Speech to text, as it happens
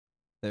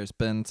There's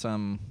been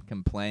some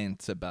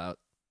complaints about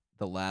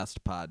the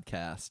last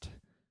podcast,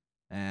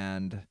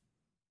 and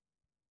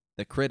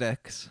the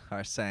critics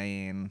are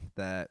saying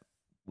that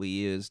we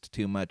used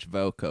too much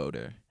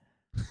vocoder.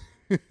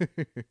 Two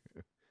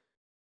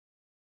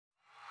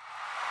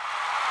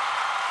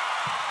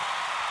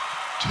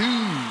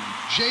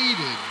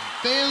jaded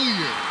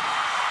failures.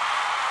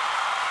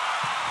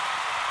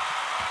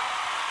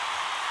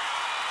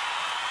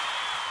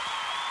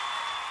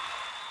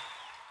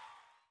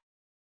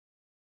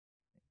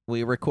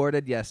 We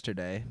recorded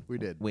yesterday. We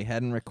did. We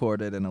hadn't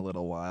recorded in a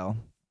little while.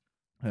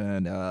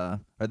 And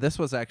or this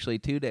was actually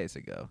 2 days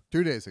ago.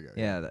 2 days ago.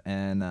 Yeah,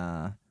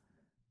 and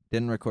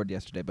didn't record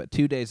yesterday, but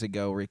 2 days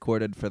ago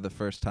recorded for the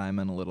first time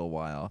in a little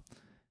while.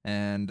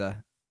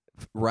 And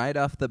right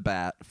off the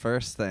bat,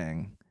 first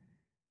thing,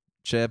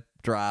 Chip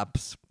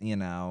drops,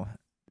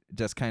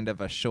 just kind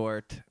of a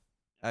short,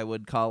 I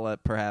would call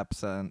it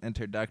perhaps an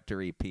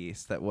introductory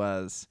piece that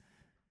was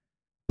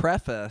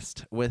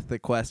prefaced with the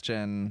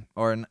question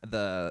or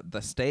the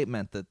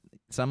statement that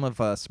some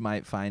of us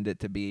might find it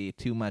to be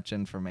too much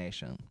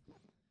information.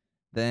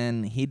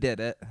 Then he did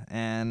it,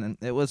 and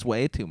it was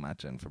way too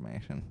much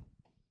information.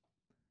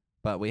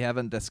 But we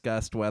haven't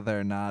discussed whether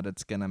or not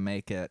it's going to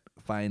make it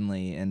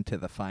finally into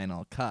the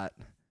final cut.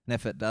 And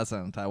if it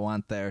doesn't, I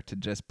want there to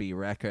just be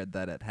record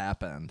that it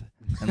happened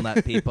and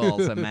let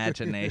people's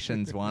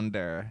imaginations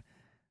wonder,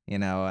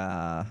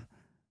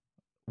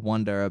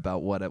 wonder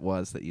about what it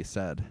was that you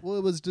said. Well,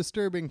 it was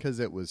disturbing because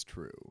it was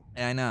true.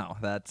 I know.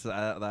 That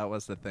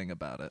was the thing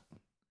about it.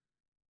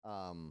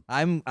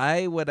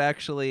 I would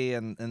actually,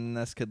 and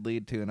this could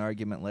lead to an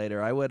argument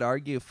later, I would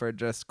argue for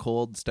just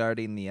cold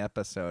starting the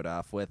episode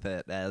off with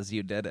it as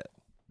you did it.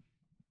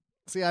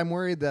 See, I'm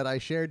worried that I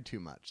shared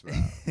too much, though.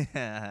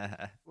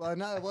 Well,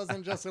 no, it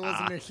wasn't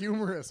a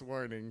humorous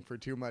warning for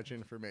too much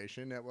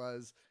information. It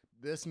was,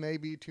 this may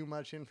be too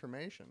much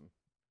information.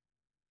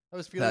 I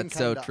was feeling That's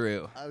so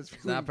true. It's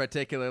not not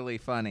particularly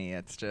funny.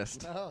 It's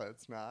just No,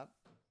 it's not.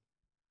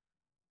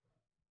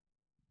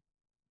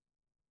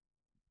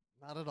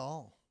 Not at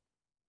all.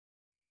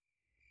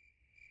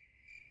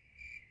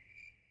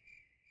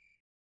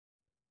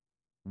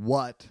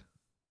 What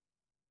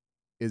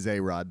is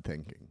A-Rod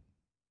thinking?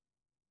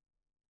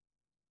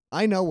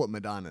 I know what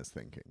Madonna's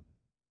thinking,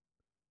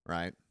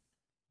 right?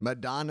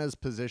 Madonna's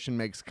position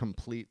makes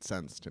complete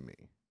sense to me.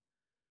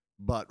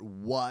 But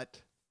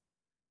what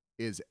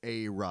is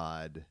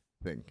A-Rod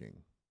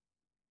thinking?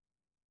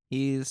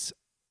 he's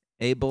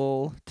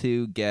able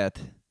to get,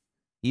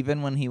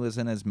 even when he was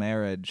in his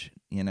marriage,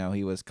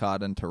 he was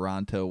caught in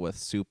Toronto with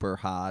super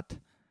hot,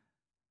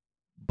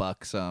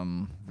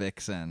 buxom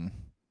vixen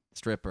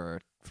stripper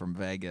from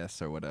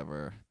Vegas or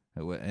whatever.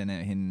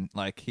 And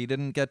he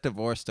didn't get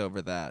divorced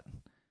over that.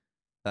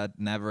 That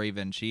never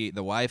even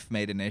the wife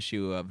made an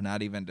issue of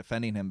not even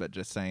defending him, but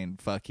just saying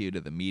fuck you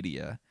to the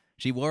media.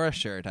 She wore a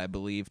shirt, I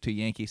believe, to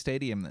Yankee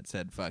Stadium that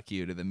said fuck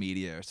you to the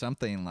media or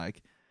something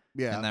like.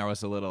 Yeah, And there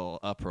was a little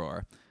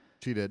uproar.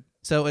 she did.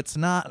 So it's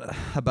not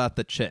about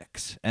the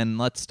chicks, and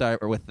let's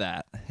start with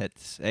that.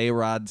 It's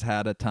A-Rod's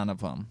had a ton of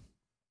them.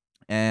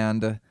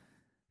 And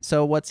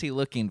so what's he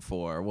looking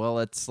for? Well,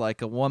 it's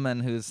like a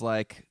woman who's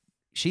like,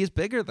 she's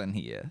bigger than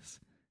he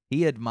is.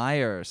 He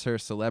admires her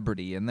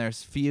celebrity, and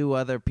there's few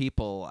other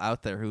people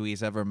out there who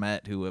he's ever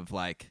met who have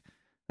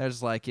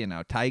there's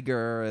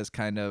Tiger is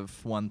kind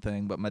of one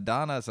thing, but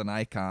Madonna's an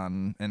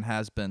icon and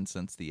has been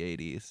since the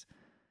 80s.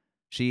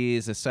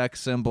 She's a sex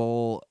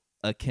symbol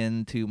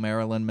akin to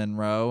Marilyn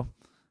Monroe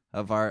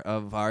of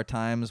our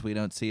times. We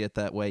don't see it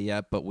that way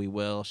yet, but we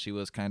will. She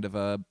was kind of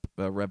a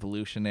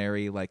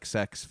revolutionary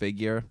sex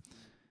figure,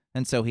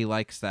 and so he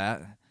likes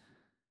that.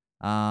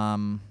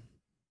 I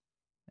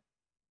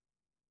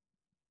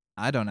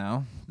don't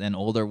know, an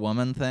older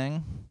woman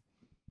thing,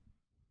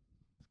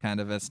 kind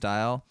of his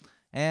style,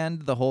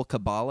 and the whole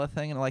Kabbalah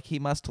thing, and he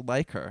must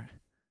like her.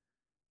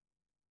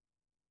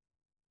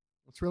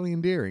 It's really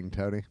endearing,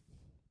 Tony.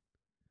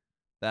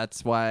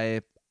 That's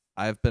why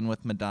I've been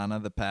with Madonna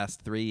the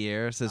past 3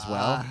 years as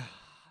well,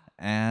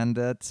 and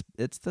it's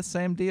the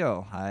same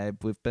deal.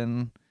 We've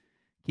been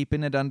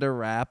keeping it under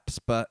wraps,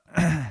 but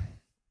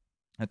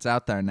it's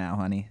out there now,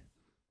 honey.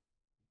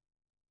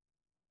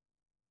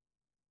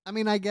 I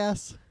mean, I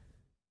guess.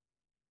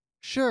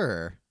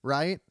 Sure,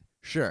 right?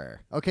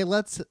 Sure. Okay,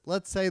 let's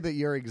say that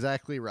you're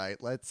exactly right.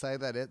 Let's say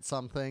that it's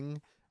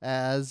something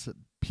as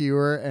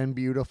pure and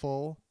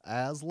beautiful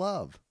as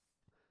love.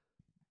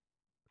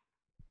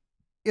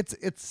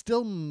 It's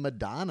still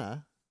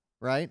Madonna,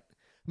 right?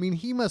 I mean,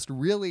 he must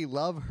really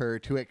love her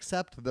to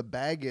accept the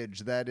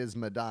baggage that is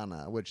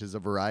Madonna, which is a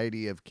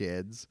variety of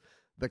kids,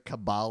 the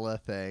Kabbalah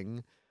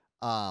thing,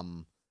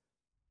 Jose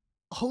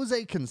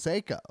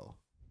Canseco.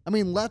 I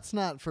mean, let's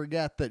not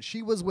forget that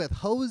she was with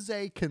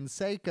Jose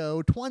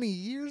Canseco 20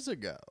 years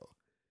ago.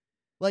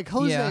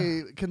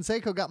 Jose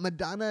Canseco got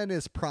Madonna in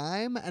his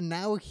prime, and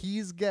now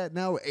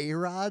now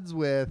A-Rod's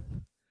with.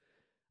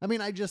 I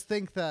mean, I just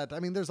think that,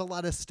 there's a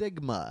lot of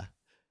stigma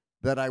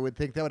that I would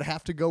think that would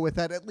have to go with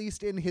that, at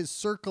least in his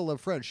circle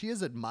of friends. She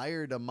is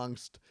admired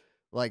amongst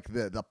like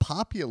the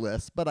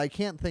populace, but I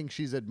can't think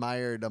she's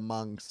admired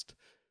amongst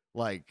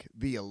like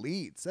the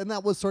elites. And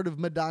that was sort of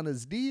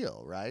Madonna's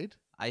deal, right?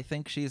 I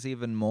think she's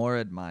even more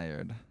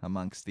admired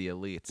amongst the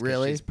elites. 'Cause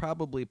Really? she's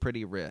probably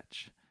pretty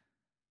rich.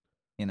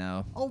 You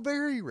know? Oh,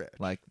 very rich.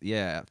 Like,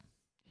 yeah,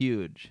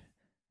 huge.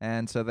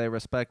 And so they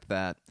respect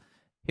that.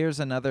 Here's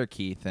another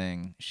key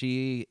thing.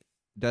 She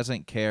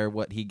doesn't care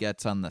what he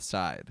gets on the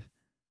side.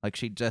 Like,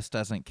 she just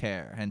doesn't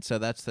care. And so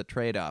that's the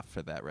trade-off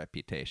for that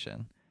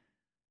reputation.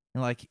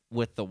 And like,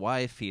 with the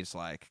wife, he's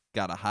like,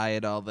 gotta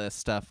hide all this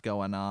stuff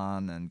going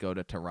on and go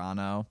to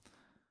Toronto.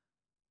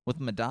 With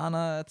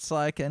Madonna, it's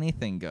like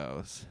anything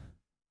goes.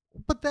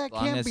 But that As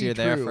long can't as be you're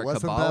true. there for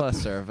Wasn't Kabbalah that,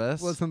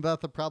 service. wasn't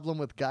that the problem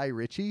with Guy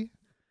Ritchie?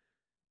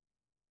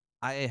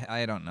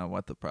 I don't know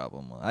what the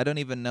problem was. I don't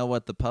even know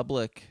what the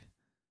public...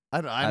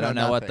 I don't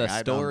know what the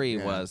nothing. story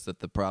yeah. was that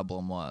the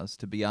problem was,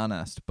 to be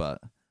honest.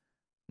 But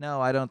no,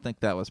 I don't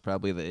think that was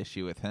probably the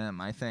issue with him.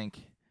 I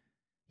think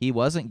he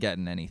wasn't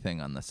getting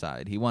anything on the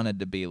side. He wanted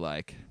to be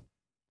like...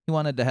 He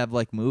wanted to have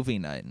like movie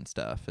night and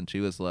stuff. And she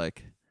was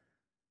like,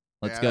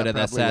 let's Yeah, go to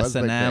that this probably was the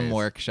S&M case.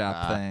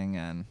 workshop thing.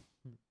 And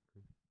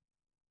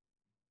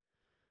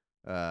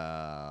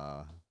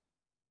But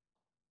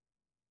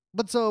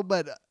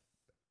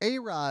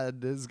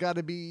A-Rod has got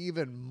to be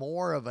even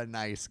more of a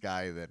nice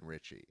guy than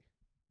Richie.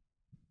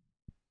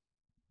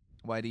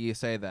 why do you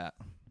say that?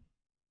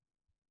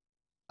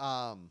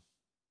 I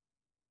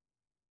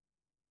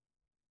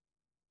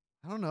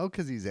don't know,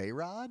 because he's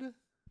A-Rod?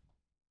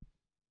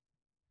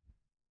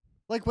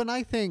 Like, when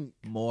I think...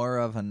 More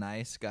of a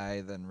nice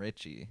guy than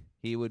Richie.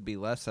 He would be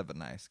less of a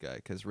nice guy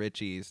because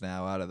Richie's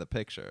now out of the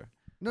picture.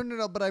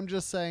 No, but I'm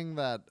just saying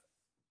that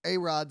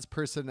A-Rod's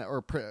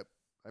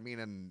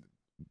and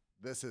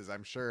this is,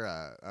 I'm sure,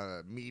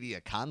 a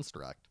media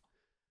construct,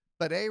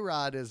 but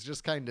A-Rod is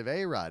just kind of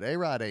A-Rod.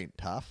 A-Rod ain't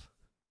tough.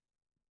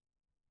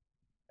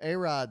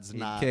 A-Rod's He'd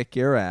not... kick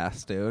your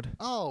ass, dude.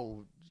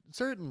 Oh,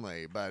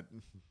 certainly, but...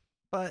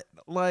 But,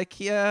 like,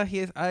 yeah,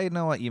 I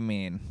know what you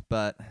mean,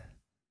 but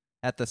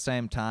at the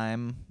same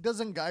time,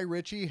 Doesn't Guy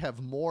Ritchie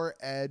have more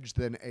edge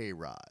than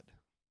A-Rod?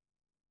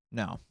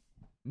 no.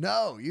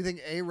 No, you think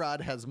A-Rod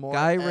has more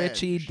Guy edge?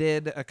 Ritchie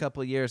did a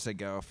couple years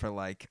ago for,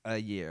 like, a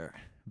year,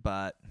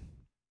 but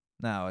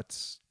no,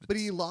 it's But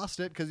he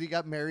lost it because he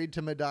got married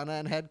to Madonna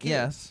and had kids.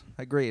 yes,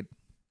 agreed.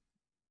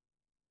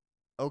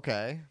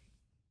 Okay.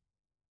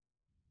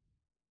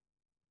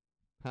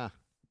 Huh.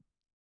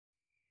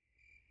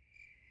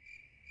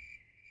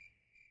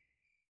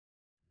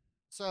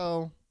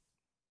 So,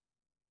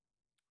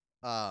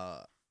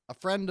 a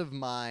friend of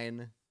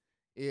mine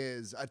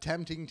is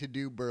attempting to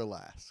do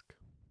burlesque.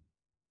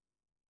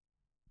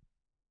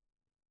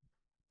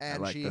 I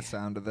like the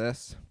sound of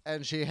this.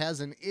 And she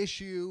has an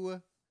issue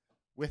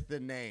with the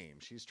name.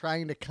 She's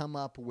trying to come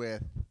up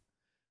with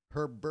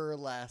her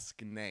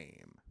burlesque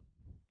name.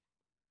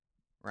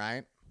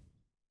 Right?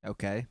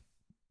 Okay.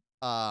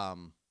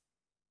 It's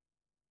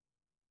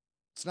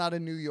not a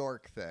New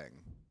York thing.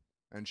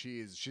 And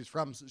she's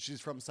from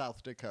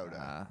South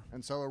Dakota.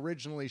 And so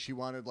originally she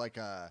wanted like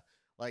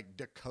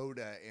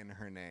Dakota in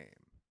her name.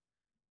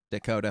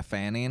 Dakota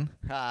Fanning.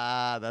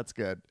 Ah, that's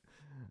good.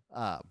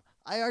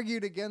 I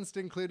argued against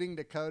including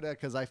Dakota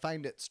because I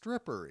find it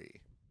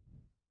strippery.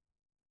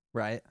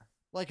 Right.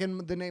 Like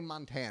in the name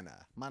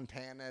Montana.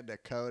 Montana,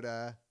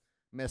 Dakota,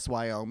 Miss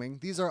Wyoming.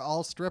 These are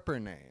all stripper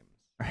names.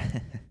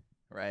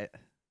 Right.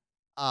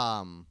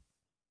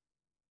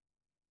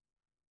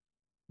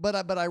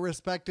 But I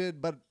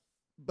respected,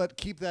 but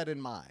keep that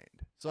in mind.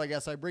 So I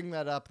guess I bring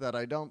that up that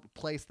I don't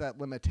place that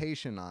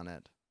limitation on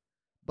it.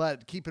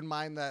 But keep in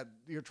mind that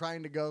you're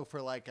trying to go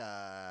for like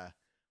a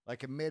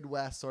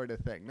Midwest sort of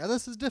thing. Now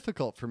this is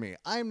difficult for me.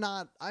 I am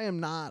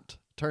not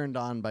turned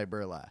on by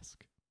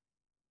burlesque.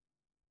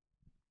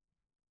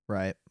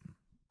 Right.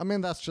 I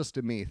mean, that's just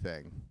a me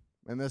thing.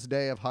 In this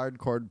day of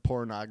hardcore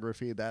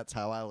pornography, that's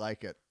how I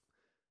like it.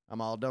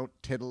 Don't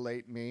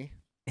titillate me.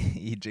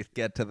 You just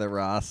get to the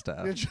raw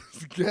stuff. You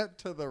just get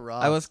to the raw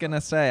I was stuff. gonna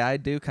say I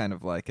do kind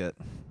of like it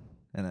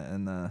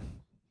in the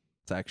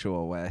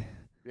sexual way.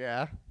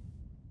 Yeah.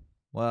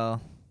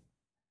 Well,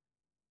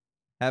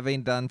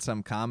 having done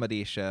some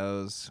comedy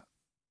shows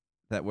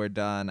that were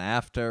done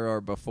after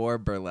or before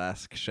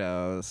burlesque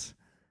shows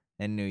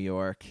in New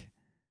York,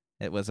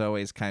 it was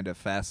always kind of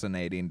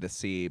fascinating to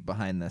see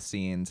behind the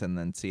scenes and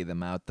then see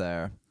them out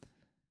there.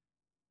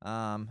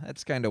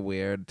 It's kind of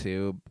weird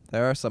too.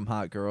 There are some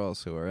hot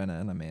girls who are in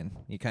it. I mean,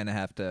 you kind of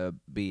have to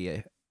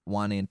be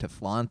wanting to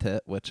flaunt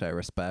it, which I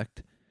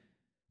respect.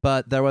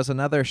 But there was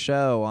a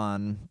show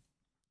on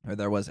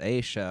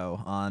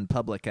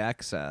Public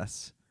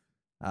Access.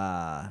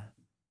 It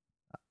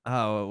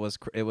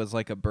was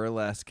like a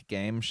burlesque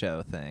game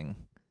show thing,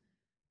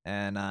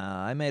 and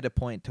I made a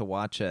point to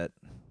watch it.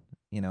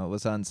 You know, it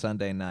was on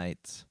Sunday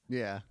nights.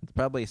 Yeah. It's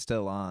probably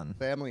still on.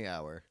 Family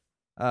hour.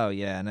 Oh,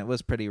 yeah, and it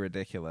was pretty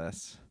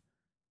ridiculous.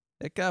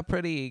 It got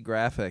pretty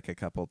graphic a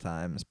couple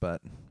times,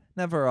 but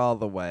never all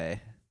the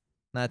way.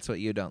 That's what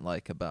you don't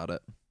like about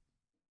it.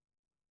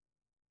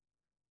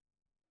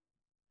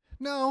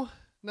 No,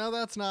 No,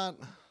 that's not.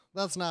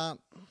 That's not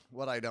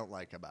what I don't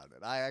like about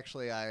it. I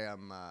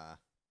am.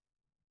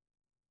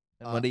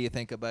 And what do you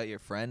think about your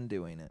friend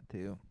doing it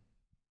too?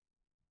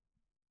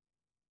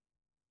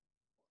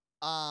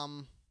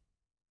 I'm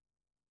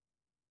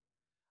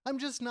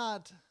just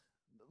not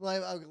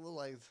like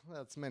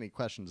that's many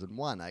questions in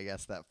one. I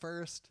guess that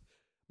first,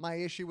 my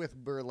issue with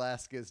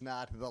burlesque is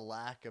not the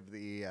lack of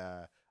the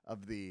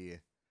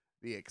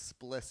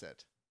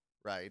explicit,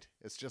 right?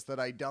 It's just that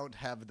I don't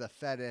have the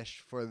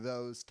fetish for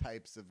those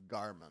types of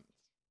garments.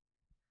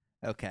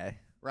 Okay.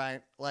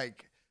 Right?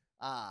 Like,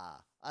 I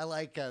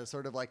like a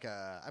sort of like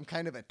I'm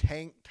kind of a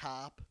tank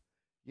top,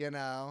 you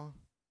know?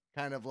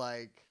 Kind of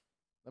like,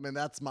 I mean,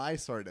 that's my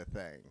sort of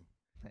thing.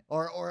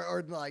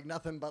 Or like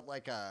nothing but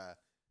like the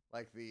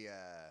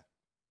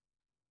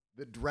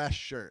dress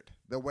shirt,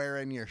 the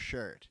wearing your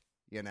shirt,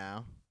 you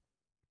know?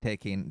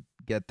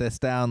 Get this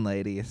down,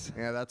 ladies.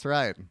 Yeah, that's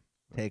right.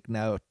 Take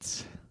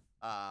notes.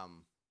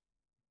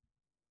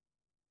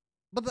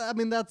 But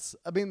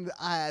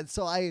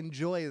so I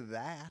enjoy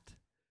that.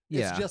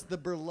 Yeah. It's just the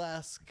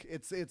burlesque.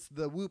 It's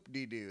the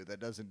whoop-de-doo that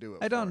doesn't do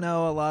it. I don't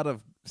know a lot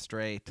of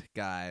straight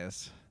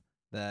guys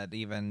that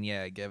even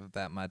give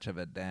that much of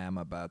a damn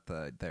about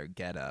their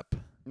getup.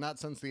 Not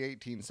since the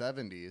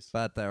 1870s.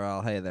 But they're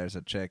all, hey, there's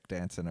a chick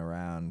dancing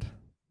around.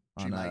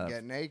 She might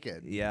get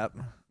naked. Yep.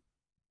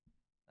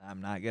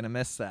 I'm not gonna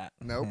miss that.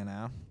 Nope. You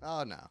know?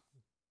 Oh no.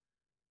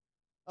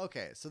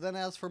 Okay, so then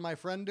as for my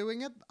friend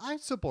doing it, I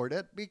support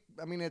it.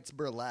 I mean, it's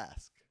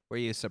burlesque. Were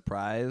you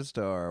surprised,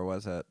 or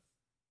was it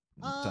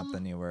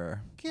something you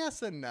were?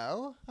 Yes and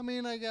no. I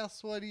mean, I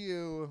guess, what do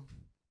you...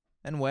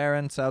 And where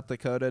in South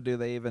Dakota do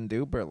they even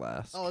do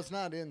burlesque? Oh, it's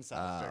not in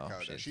South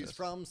Dakota. Jesus. She's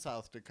from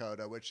South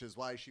Dakota, which is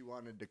why she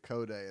wanted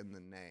Dakota in the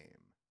name.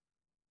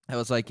 It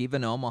was like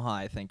even Omaha,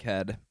 I think,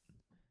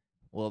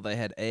 they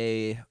had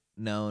a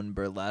known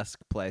burlesque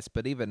place,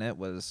 but even it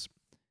was,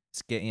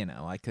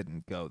 I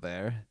couldn't go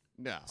there.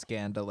 No.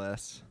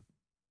 Scandalous.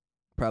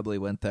 Probably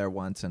went there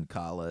once in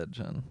college,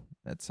 and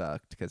it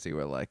sucked because you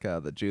were like, oh,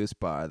 the juice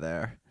bar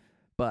there.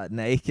 But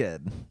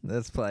naked.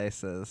 This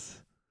place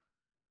is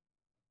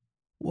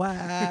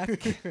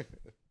whack.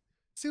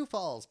 Sioux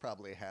Falls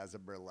probably has a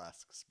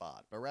burlesque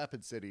spot, but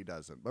Rapid City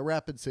doesn't. But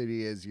Rapid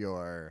City is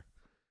your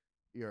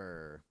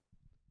they're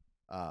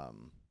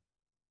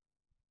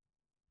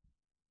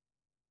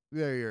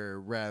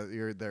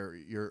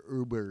your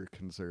uber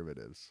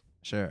conservatives.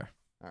 Sure.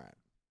 All right.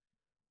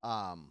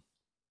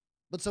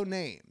 But so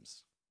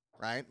names,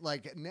 right?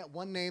 Like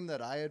one name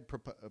that I had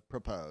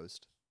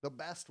proposed, the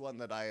best one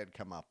that I had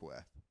come up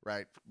with,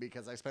 right?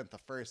 Because I spent the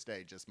first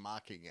day just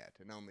mocking it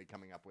and only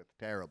coming up with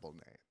terrible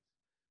names.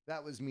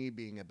 That was me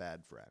being a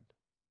bad friend.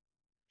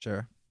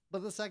 Sure.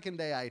 But the second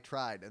day I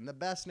tried, and the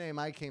best name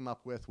I came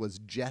up with was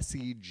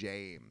Jesse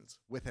James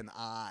with an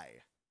I.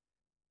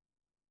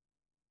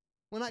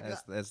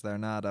 Is there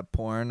not a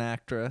porn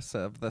actress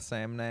of the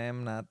same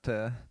name? I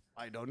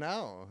don't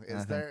know.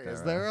 Is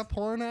there a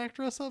porn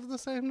actress of the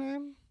same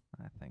name?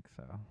 I think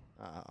so.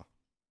 Oh.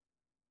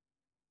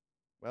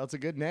 Well, it's a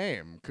good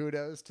name.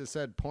 Kudos to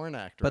said porn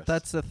actress. But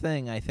that's the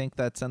thing. I think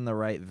that's in the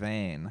right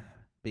vein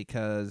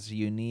because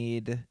you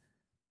need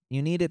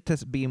it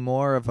to be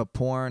more of a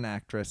porn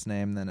actress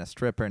name than a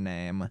stripper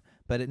name,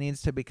 but it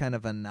needs to be kind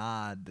of a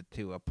nod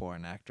to a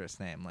porn actress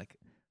name, like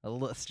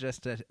it's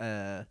just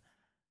a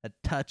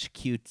touch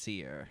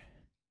cutesier.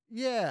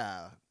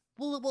 Yeah.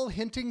 Well,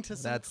 hinting to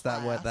some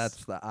class.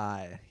 That's the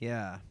I.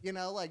 Yeah.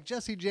 Like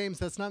Jesse James,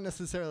 that's not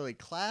necessarily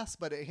class,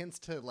 but it hints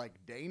to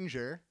like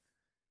danger.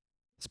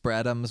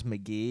 Spreadums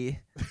McGee.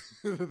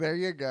 There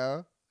you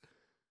go.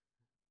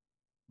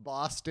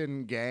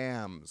 Boston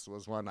Gams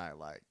was one I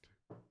liked.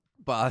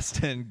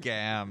 Boston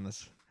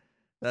Gams.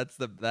 That's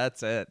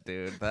it,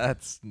 dude.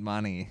 That's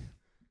money.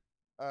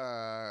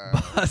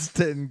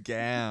 Boston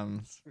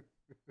Gams.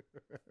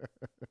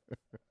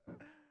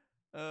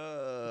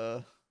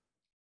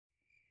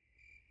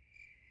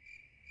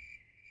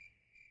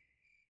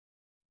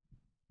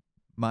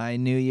 My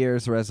New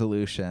Year's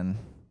resolution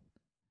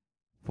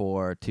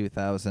for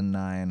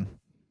 2009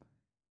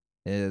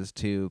 is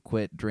to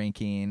quit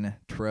drinking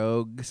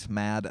Trogs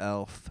Mad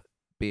Elf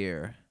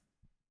beer.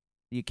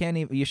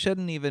 You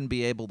shouldn't even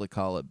be able to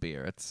call it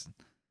beer. It's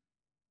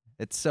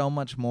so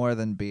much more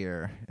than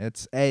beer.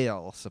 It's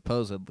ale,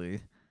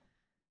 supposedly.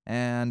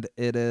 And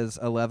it is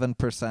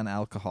 11%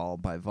 alcohol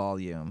by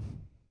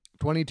volume.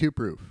 22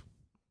 proof.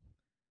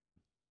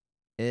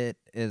 It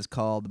is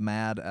called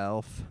Mad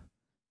Elf.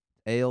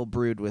 Ale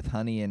brewed with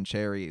honey and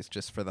cherries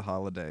just for the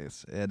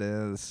holidays. It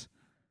is.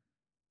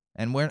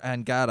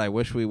 And God, I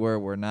wish we were.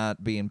 We're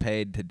not being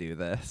paid to do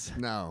this.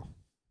 No.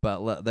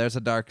 But there's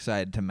a dark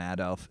side to Mad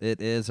Elf.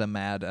 It is a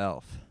Mad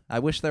Elf. I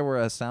wish there were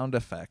a sound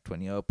effect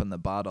when you open the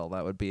bottle.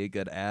 That would be a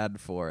good ad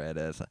for it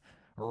as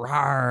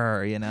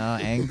rawr,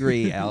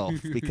 angry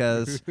elf.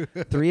 Because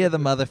 3 of the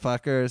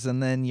motherfuckers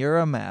and then you're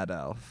a Mad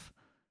Elf.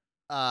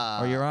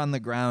 Or you're on the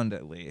ground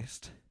at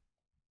least.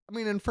 I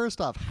mean, and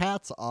first off,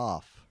 hats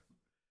off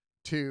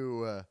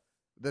to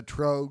the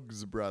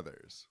Trogs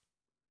brothers.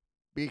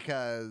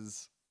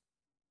 Because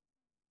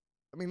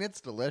I mean,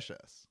 it's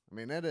delicious. I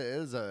mean, it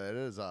is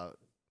a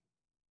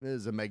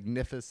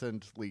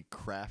magnificently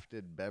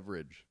crafted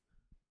beverage.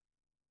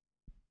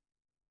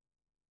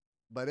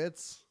 But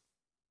it's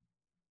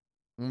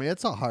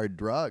a hard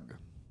drug.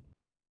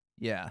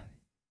 Yeah.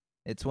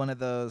 It's one of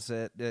those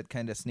that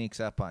kind of sneaks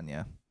up on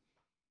you.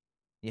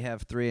 You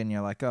have 3 and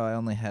you're like, oh, I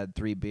only had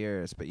 3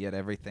 beers, but yet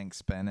everything's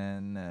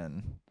spinning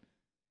and...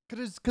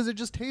 Because it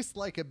just tastes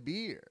like a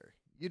beer.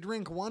 You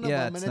drink one of them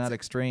yeah, and it's not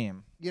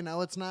extreme.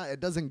 it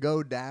doesn't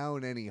go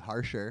down any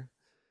harsher.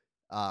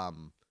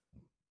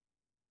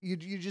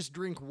 You just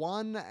drink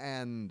one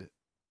and,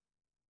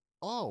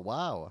 oh,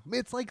 wow. I mean,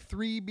 it's like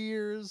 3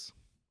 beers.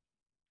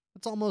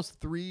 It's almost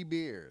 3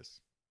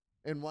 beers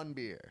in one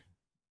beer.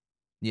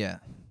 Yeah.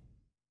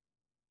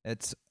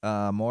 It's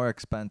more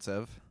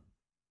expensive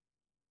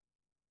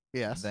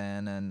Yes.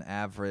 than an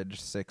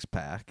average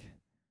 6-pack.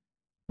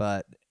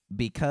 But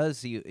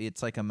because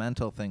it's like a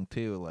mental thing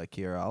too, like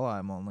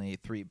I'm only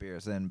 3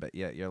 beers in, but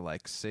yet you're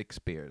like 6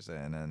 beers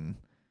in, and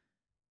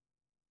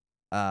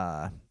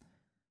I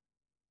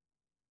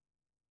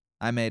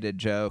made a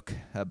joke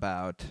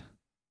about,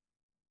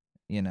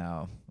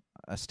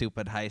 a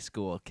stupid high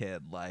school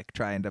kid like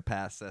trying to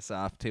pass this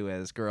off to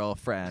his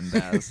girlfriend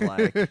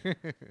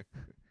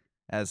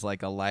as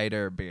like a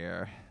lighter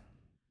beer.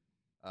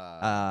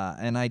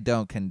 And I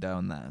don't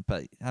condone that,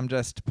 but I'm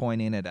just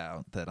pointing it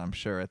out that I'm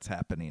sure it's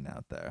happening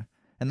out there.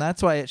 And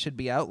that's why it should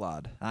be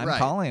outlawed. I'm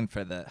calling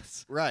for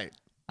this. Right.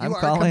 I'm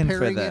calling for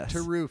comparing this. it to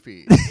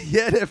roofies.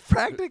 Yeah, it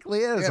practically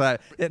is.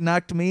 It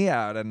knocked me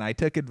out, and I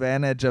took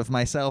advantage of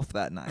myself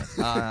that night.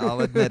 I'll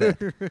admit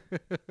it.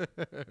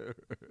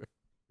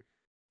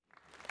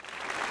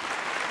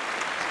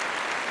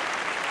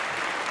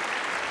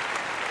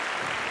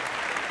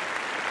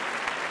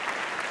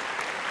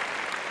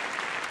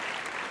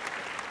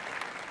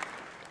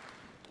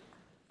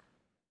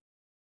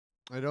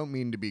 I don't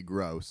mean to be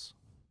gross,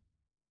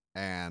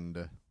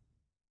 and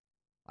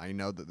I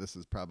know that this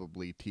is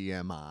probably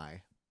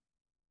TMI,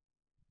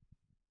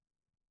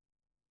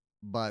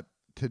 but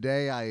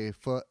today I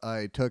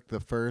took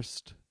the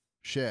first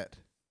shit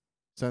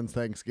since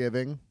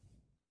Thanksgiving,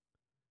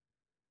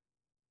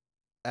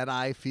 and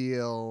I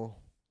feel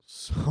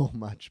so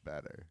much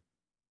better.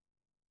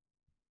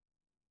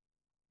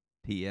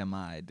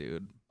 TMI,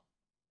 dude.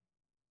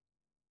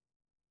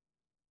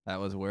 That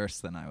was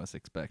worse than I was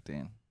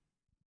expecting.